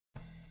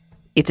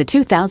It's a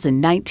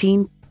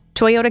 2019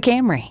 Toyota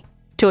Camry.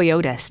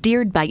 Toyota,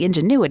 steered by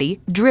ingenuity,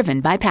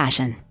 driven by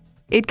passion.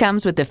 It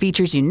comes with the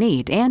features you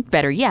need and,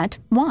 better yet,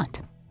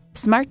 want.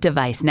 Smart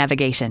device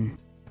navigation,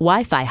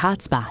 Wi-Fi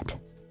hotspot,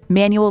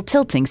 manual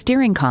tilting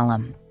steering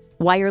column,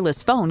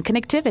 wireless phone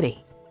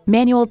connectivity,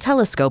 manual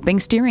telescoping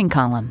steering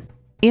column,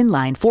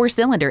 inline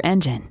 4-cylinder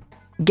engine,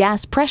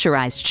 gas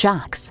pressurized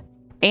shocks,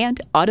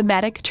 and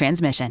automatic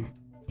transmission.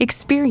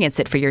 Experience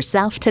it for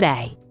yourself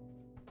today.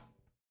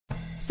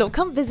 So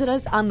come visit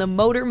us on the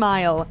Motor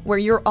Mile, where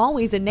you're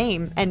always a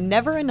name and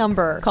never a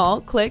number.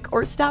 Call, click,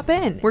 or stop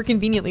in. We're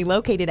conveniently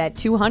located at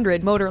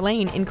 200 Motor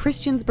Lane in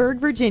Christiansburg,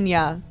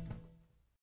 Virginia.